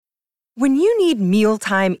When you need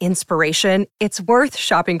mealtime inspiration, it's worth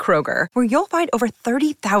shopping Kroger, where you'll find over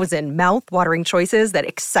 30,000 mouth-watering choices that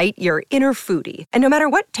excite your inner foodie. And no matter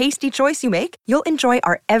what tasty choice you make, you'll enjoy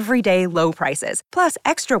our everyday low prices, plus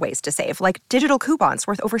extra ways to save, like digital coupons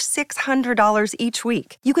worth over $600 each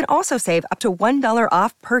week. You can also save up to $1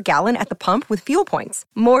 off per gallon at the pump with fuel points.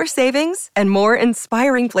 More savings and more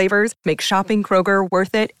inspiring flavors make shopping Kroger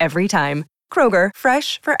worth it every time. Kroger,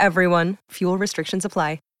 fresh for everyone. Fuel restrictions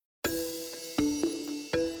apply.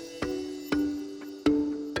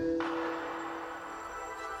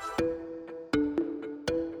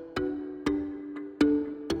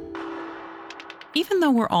 Even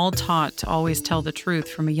though we're all taught to always tell the truth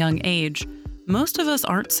from a young age, most of us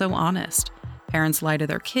aren't so honest. Parents lie to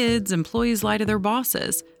their kids, employees lie to their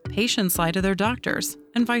bosses, patients lie to their doctors,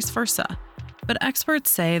 and vice versa. But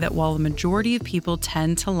experts say that while the majority of people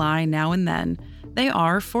tend to lie now and then, they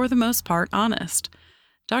are, for the most part, honest.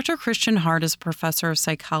 Dr. Christian Hart is a professor of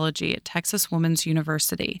psychology at Texas Women's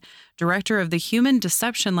University, director of the Human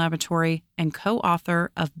Deception Laboratory, and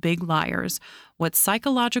co-author of Big Liars: What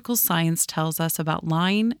Psychological Science Tells Us About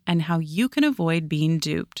Lying and How You Can Avoid Being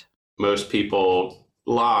Duped. Most people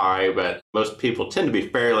lie, but most people tend to be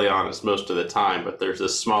fairly honest most of the time, but there's a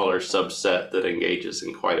smaller subset that engages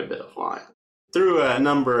in quite a bit of lying. Through a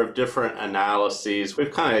number of different analyses,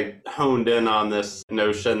 we've kind of honed in on this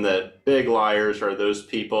notion that big liars are those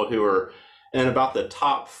people who are in about the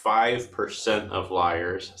top 5% of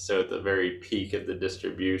liars, so at the very peak of the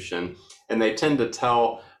distribution, and they tend to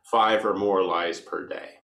tell 5 or more lies per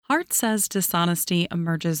day. Hart says dishonesty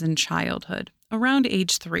emerges in childhood, around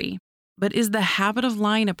age 3. But is the habit of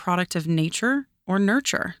lying a product of nature or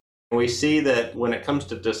nurture? We see that when it comes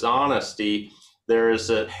to dishonesty, there is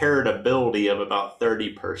a heritability of about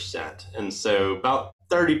 30%. And so about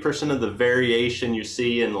 30% of the variation you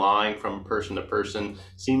see in lying from person to person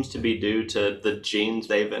seems to be due to the genes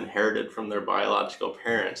they've inherited from their biological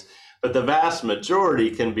parents. But the vast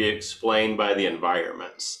majority can be explained by the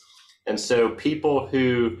environments. And so people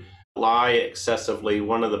who lie excessively,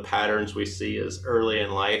 one of the patterns we see is early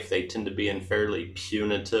in life, they tend to be in fairly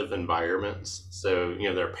punitive environments. So,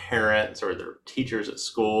 their parents or their teachers at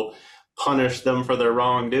school punish them for their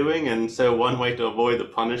wrongdoing. And so one way to avoid the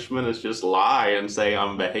punishment is just lie and say,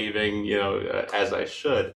 I'm behaving, as I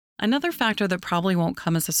should. Another factor that probably won't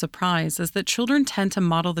come as a surprise is that children tend to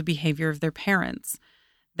model the behavior of their parents.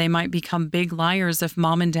 They might become big liars if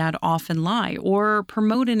mom and dad often lie or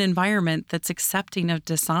promote an environment that's accepting of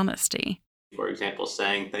dishonesty. For example,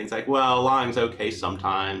 saying things like, well, lying's okay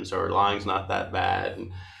sometimes, or lying's not that bad.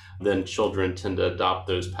 And then children tend to adopt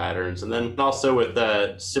those patterns. And then also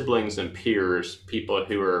with siblings and peers, people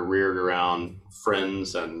who are reared around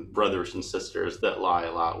friends and brothers and sisters that lie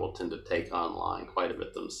a lot will tend to take on lying quite a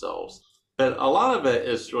bit themselves. But a lot of it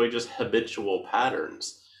is really just habitual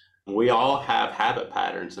patterns. We all have habit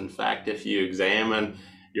patterns. In fact, if you examine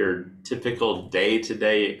your typical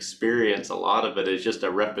day-to-day experience, a lot of it is just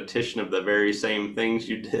a repetition of the very same things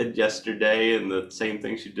you did yesterday and the same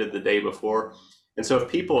things you did the day before. And so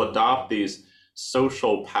if people adopt these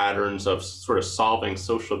social patterns of sort of solving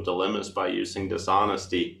social dilemmas by using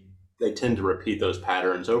dishonesty, they tend to repeat those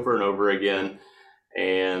patterns over and over again.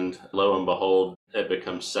 And lo and behold, it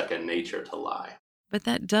becomes second nature to lie. But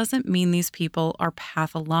that doesn't mean these people are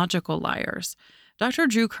pathological liars. Dr.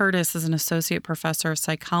 Drew Curtis is an associate professor of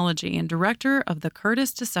psychology and director of the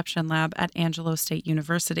Curtis Deception Lab at Angelo State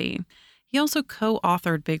University. He also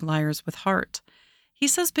co-authored Big Liars with Hart. He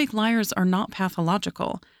says big liars are not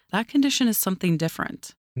pathological. That condition is something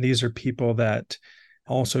different. These are people that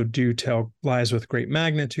also do tell lies with great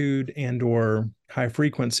magnitude and or high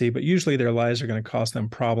frequency, but usually their lies are going to cause them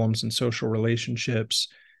problems in social relationships,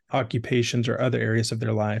 occupations, or other areas of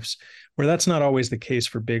their lives, where that's not always the case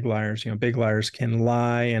for big liars. Big liars can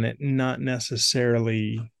lie and it not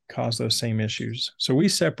necessarily cause those same issues. So we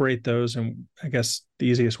separate those, and I guess the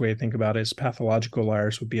easiest way to think about it is pathological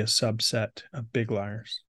liars would be a subset of big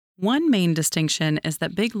liars. One main distinction is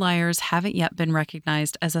that big liars haven't yet been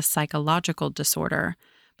recognized as a psychological disorder,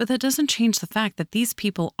 but that doesn't change the fact that these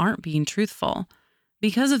people aren't being truthful.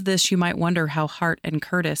 Because of this, you might wonder how Hart and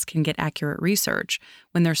Curtis can get accurate research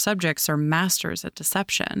when their subjects are masters at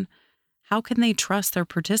deception. How can they trust their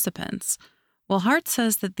participants? Well, Hart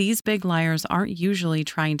says that these big liars aren't usually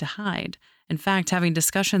trying to hide. In fact, having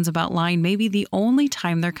discussions about lying may be the only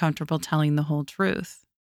time they're comfortable telling the whole truth.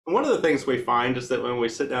 One of the things we find is that when we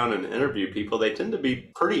sit down and interview people, they tend to be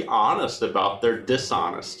pretty honest about their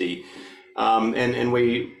dishonesty. And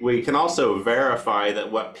we can also verify that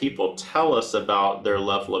what people tell us about their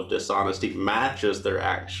level of dishonesty matches their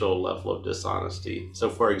actual level of dishonesty. So,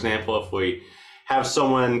 for example, if we have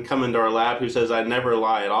someone come into our lab who says, I never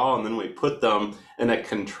lie at all, and then we put them in a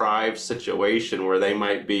contrived situation where they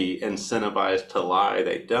might be incentivized to lie,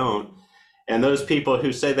 they don't. And those people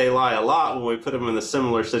who say they lie a lot, when we put them in a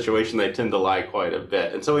similar situation, they tend to lie quite a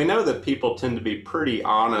bit. And so we know that people tend to be pretty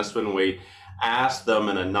honest when we ask them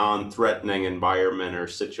in a non-threatening environment or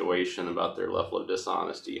situation about their level of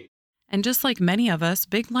dishonesty. And just like many of us,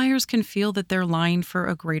 big liars can feel that they're lying for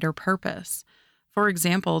a greater purpose. For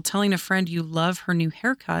example, telling a friend you love her new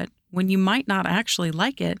haircut when you might not actually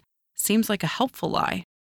like it seems like a helpful lie.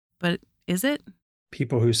 But is it?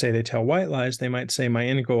 People who say they tell white lies, they might say my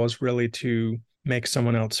end goal is really to make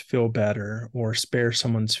someone else feel better or spare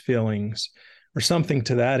someone's feelings or something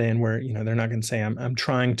to that end where, they're not going to say I'm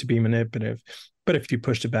trying to be manipulative. But if you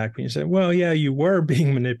pushed it back and you said, well, yeah, you were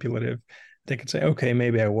being manipulative, they could say, okay,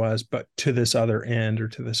 maybe I was, but to this other end or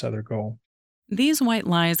to this other goal. These white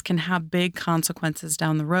lies can have big consequences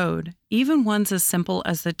down the road. Even ones as simple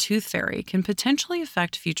as the tooth fairy can potentially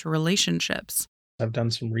affect future relationships. I've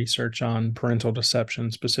done some research on parental deception,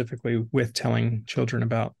 specifically with telling children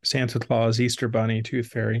about Santa Claus, Easter Bunny, Tooth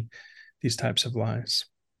Fairy, these types of lies.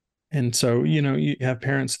 And so, you have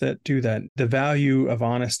parents that do that. The value of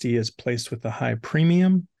honesty is placed with a high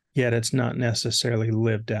premium, yet it's not necessarily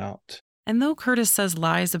lived out. And though Curtis says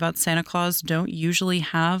lies about Santa Claus don't usually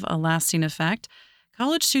have a lasting effect,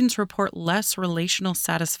 college students report less relational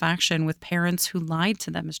satisfaction with parents who lied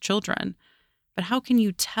to them as children. But how can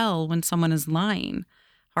you tell when someone is lying?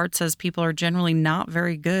 Hart says people are generally not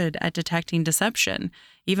very good at detecting deception.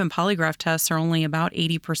 Even polygraph tests are only about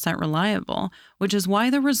 80% reliable, which is why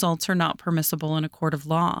the results are not permissible in a court of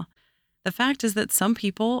law. The fact is that some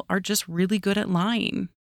people are just really good at lying.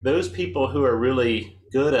 Those people who are really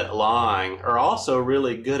good at lying are also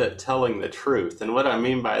really good at telling the truth. And what I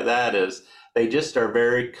mean by that is they just are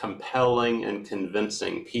very compelling and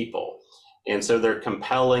convincing people. And so they're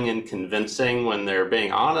compelling and convincing when they're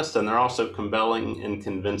being honest, and they're also compelling and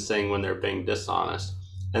convincing when they're being dishonest.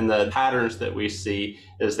 And the patterns that we see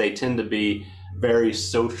is they tend to be very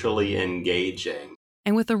socially engaging.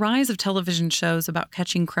 And with the rise of television shows about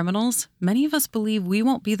catching criminals, many of us believe we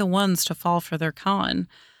won't be the ones to fall for their con.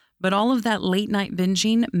 But all of that late-night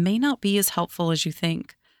binging may not be as helpful as you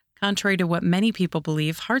think. Contrary to what many people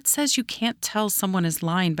believe, Hart says you can't tell someone is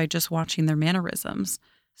lying by just watching their mannerisms.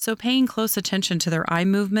 So paying close attention to their eye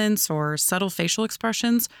movements or subtle facial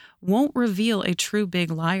expressions won't reveal a true big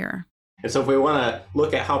liar. And so if we want to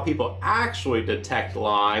look at how people actually detect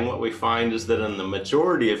lying, what we find is that in the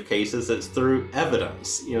majority of cases, it's through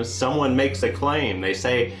evidence. Someone makes a claim. They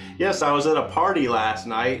say, yes, I was at a party last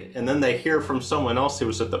night. And then they hear from someone else who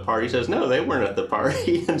was at the party says, no, they weren't at the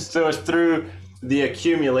party. And so it's through the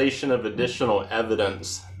accumulation of additional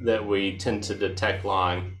evidence that we tend to detect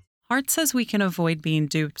lying. Hart says we can avoid being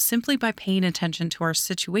duped simply by paying attention to our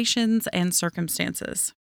situations and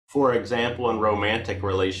circumstances. For example, in romantic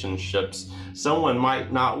relationships, someone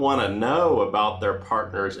might not want to know about their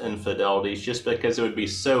partner's infidelities just because it would be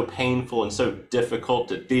so painful and so difficult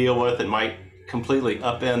to deal with and might completely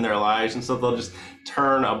upend their lives. And so they'll just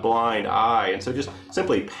turn a blind eye. And so just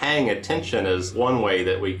simply paying attention is one way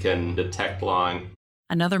that we can detect lying.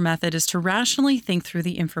 Another method is to rationally think through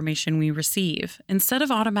the information we receive instead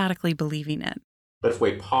of automatically believing it. But if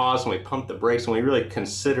we pause and we pump the brakes and we really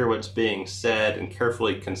consider what's being said and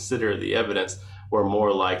carefully consider the evidence, we're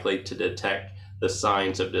more likely to detect the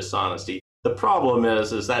signs of dishonesty. The problem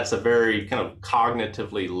is that's a very kind of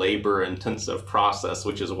cognitively labor-intensive process,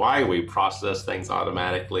 which is why we process things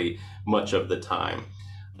automatically much of the time.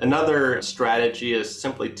 Another strategy is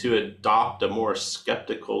simply to adopt a more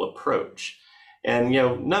skeptical approach. And,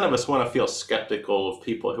 none of us want to feel skeptical of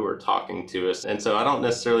people who are talking to us. And so I don't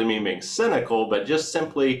necessarily mean being cynical, but just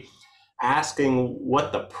simply asking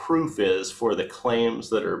what the proof is for the claims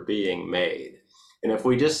that are being made. And if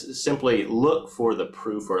we just simply look for the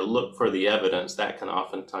proof or look for the evidence, that can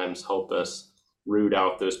oftentimes help us root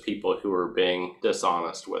out those people who are being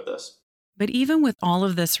dishonest with us. But even with all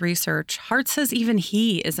of this research, Hart says even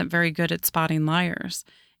he isn't very good at spotting liars.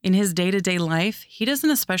 In his day-to-day life, he doesn't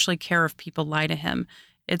especially care if people lie to him.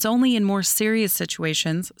 It's only in more serious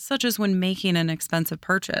situations, such as when making an expensive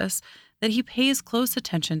purchase, that he pays close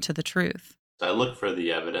attention to the truth. I look for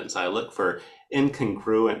the evidence. I look for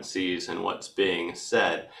incongruencies in what's being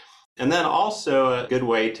said. And then also a good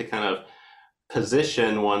way to kind of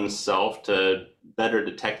position oneself to better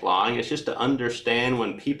detect lying is just to understand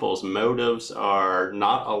when people's motives are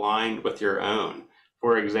not aligned with your own.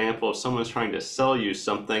 For example, if someone's trying to sell you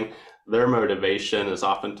something, their motivation is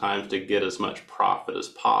oftentimes to get as much profit as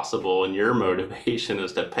possible, and your motivation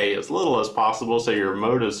is to pay as little as possible, so your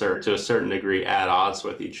motives are to a certain degree at odds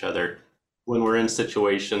with each other. When we're in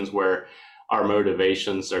situations where our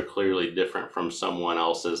motivations are clearly different from someone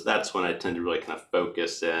else's, that's when I tend to really kind of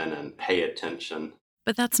focus in and pay attention.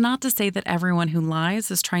 But that's not to say that everyone who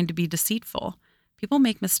lies is trying to be deceitful. People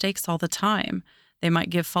make mistakes all the time. They might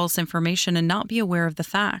give false information and not be aware of the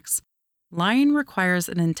facts. Lying requires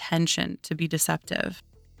an intention to be deceptive.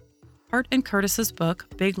 Hart and Curtis's book,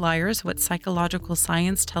 Big Liars: What Psychological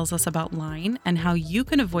Science Tells Us About Lying and How You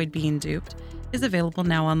Can Avoid Being Duped, is available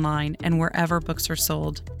now online and wherever books are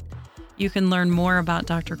sold. You can learn more about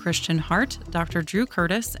Dr. Christian Hart, Dr. Drew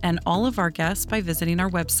Curtis, and all of our guests by visiting our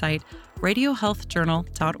website,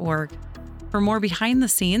 radiohealthjournal.org. For more behind the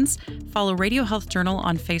scenes, follow Radio Health Journal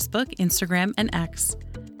on Facebook, Instagram, and X.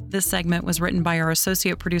 This segment was written by our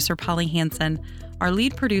associate producer, Polly Hansen. Our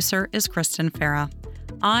lead producer is Kristen Farah.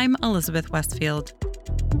 I'm Elizabeth Westfield.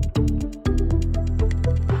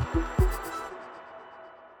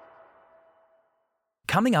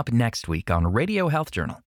 Coming up next week on Radio Health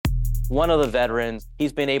Journal. One of the veterans,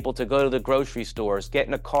 he's been able to go to the grocery stores, get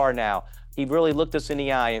in a car now. He really looked us in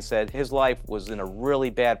the eye and said his life was in a really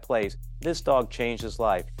bad place. This dog changed his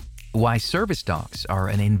life. Why service dogs are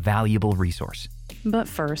an invaluable resource. But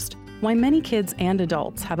first, why many kids and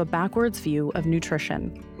adults have a backwards view of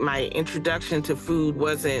nutrition. My introduction to food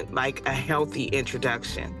wasn't like a healthy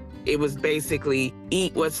introduction. It was basically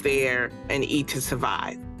eat what's there and eat to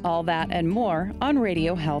survive. All that and more on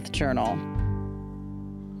Radio Health Journal.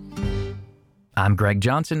 I'm Greg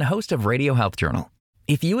Johnson, host of Radio Health Journal.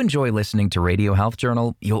 If you enjoy listening to Radio Health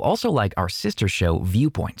Journal, you'll also like our sister show,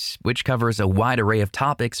 Viewpoints, which covers a wide array of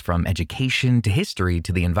topics from education to history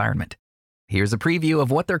to the environment. Here's a preview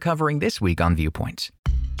of what they're covering this week on Viewpoints.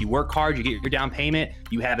 You work hard, you get your down payment,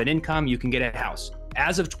 you have an income, you can get a house.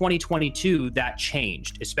 As of 2022, that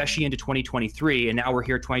changed, especially into 2023, and now we're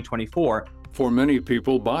here 2024. For many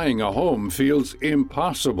people, buying a home feels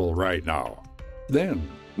impossible right now. Then,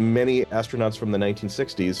 many astronauts from the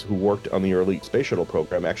 1960s who worked on the early space shuttle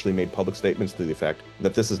program actually made public statements to the effect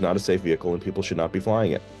that this is not a safe vehicle and people should not be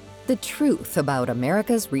flying it. The truth about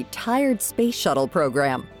America's retired space shuttle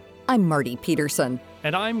program. I'm Marty Peterson.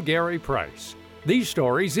 And I'm Gary Price. These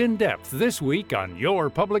stories in depth this week on your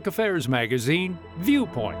public affairs magazine,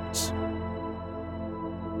 Viewpoints.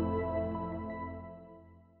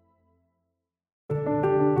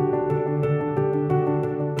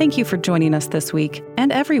 Thank you for joining us this week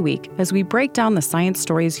and every week as we break down the science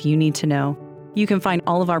stories you need to know. You can find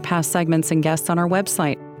all of our past segments and guests on our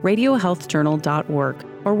website, radiohealthjournal.org,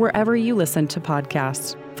 or wherever you listen to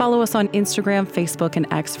podcasts. Follow us on Instagram, Facebook,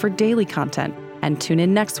 and X for daily content, and tune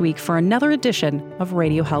in next week for another edition of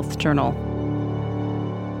Radio Health Journal.